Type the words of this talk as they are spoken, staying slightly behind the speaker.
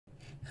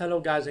Hello,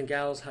 guys and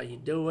gals. How you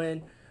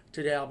doing?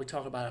 Today I'll be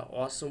talking about an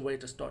awesome way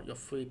to start your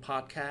free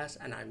podcast,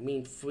 and I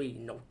mean free.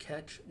 No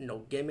catch, no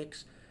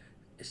gimmicks.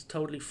 It's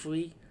totally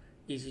free,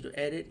 easy to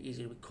edit,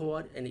 easy to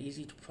record, and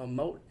easy to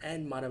promote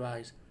and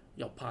monetize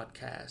your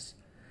podcast.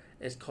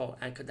 It's called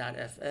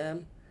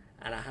Anchor.fm,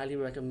 and I highly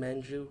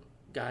recommend you,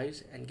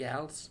 guys and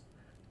gals,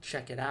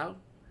 check it out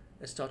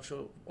and start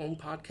your own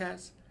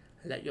podcast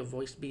and let your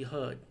voice be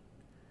heard.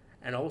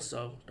 And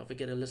also, don't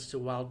forget to listen to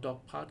Wild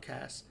Dog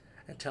Podcast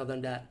and tell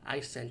them that I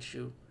sent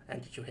you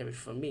and that you hear it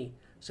from me.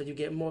 So you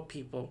get more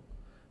people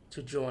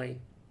to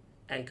join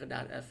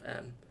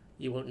Anchor.fm.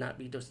 You will not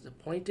be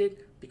disappointed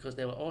because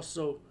they will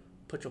also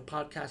put your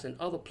podcast in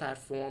other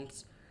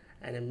platforms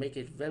and then make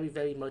it very,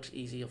 very much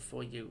easier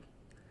for you.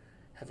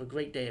 Have a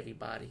great day,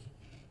 everybody.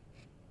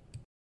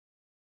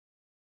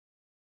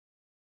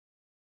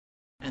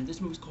 And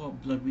this movie's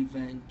called Blood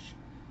Revenge.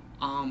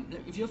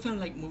 If you're a fan of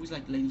like movies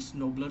like Lady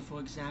Snowblood, for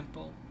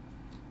example,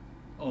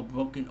 or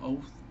Broken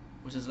Oath,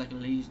 which is like a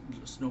Lady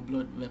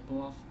Snowblood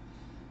ripoff,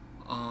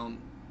 um,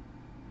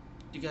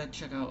 you gotta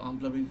check out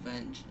Blood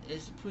Revenge.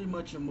 It's pretty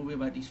much a movie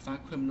about these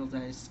five criminals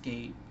that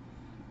escape,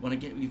 want to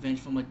get revenge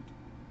from a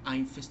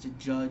iron-fisted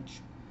judge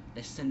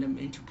that sent them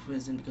into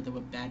prison because they were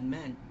bad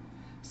men.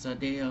 So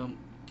they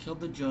killed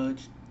the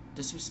judge,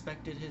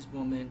 disrespected his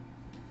woman.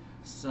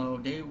 So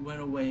they went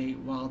away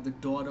while the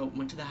daughter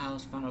went to the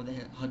house, found out that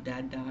her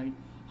dad died,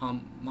 her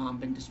mom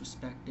been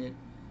disrespected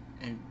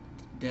and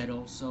dead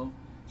also.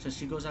 So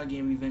she goes out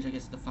getting revenge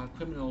against the five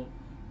criminal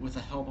with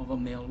the help of a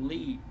male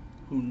lead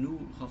who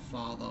knew her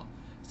father.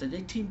 So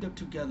they teamed up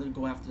together to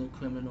go after the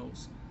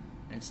criminals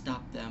and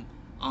stop them.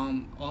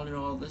 All in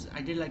all, this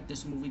I did like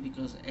this movie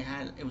because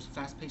it was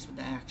fast paced with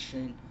the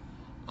action.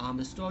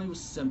 The story was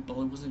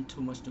simple; it wasn't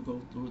too much to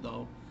go through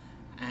though.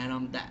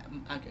 And that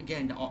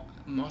again, the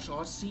martial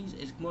arts scenes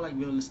is more like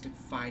realistic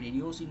fighting.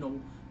 You don't see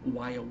no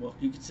wire work.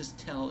 You can just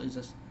tell it's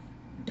just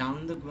down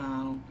on the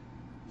ground,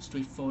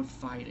 straightforward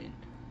fighting.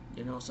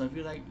 So if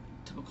you like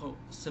typical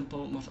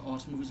simple martial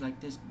arts movies like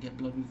this, get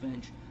Blood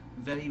Revenge.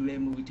 Very rare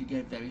movie to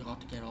get, very hard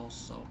to get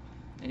also.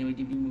 Anyway,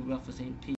 give me movie off the same piece.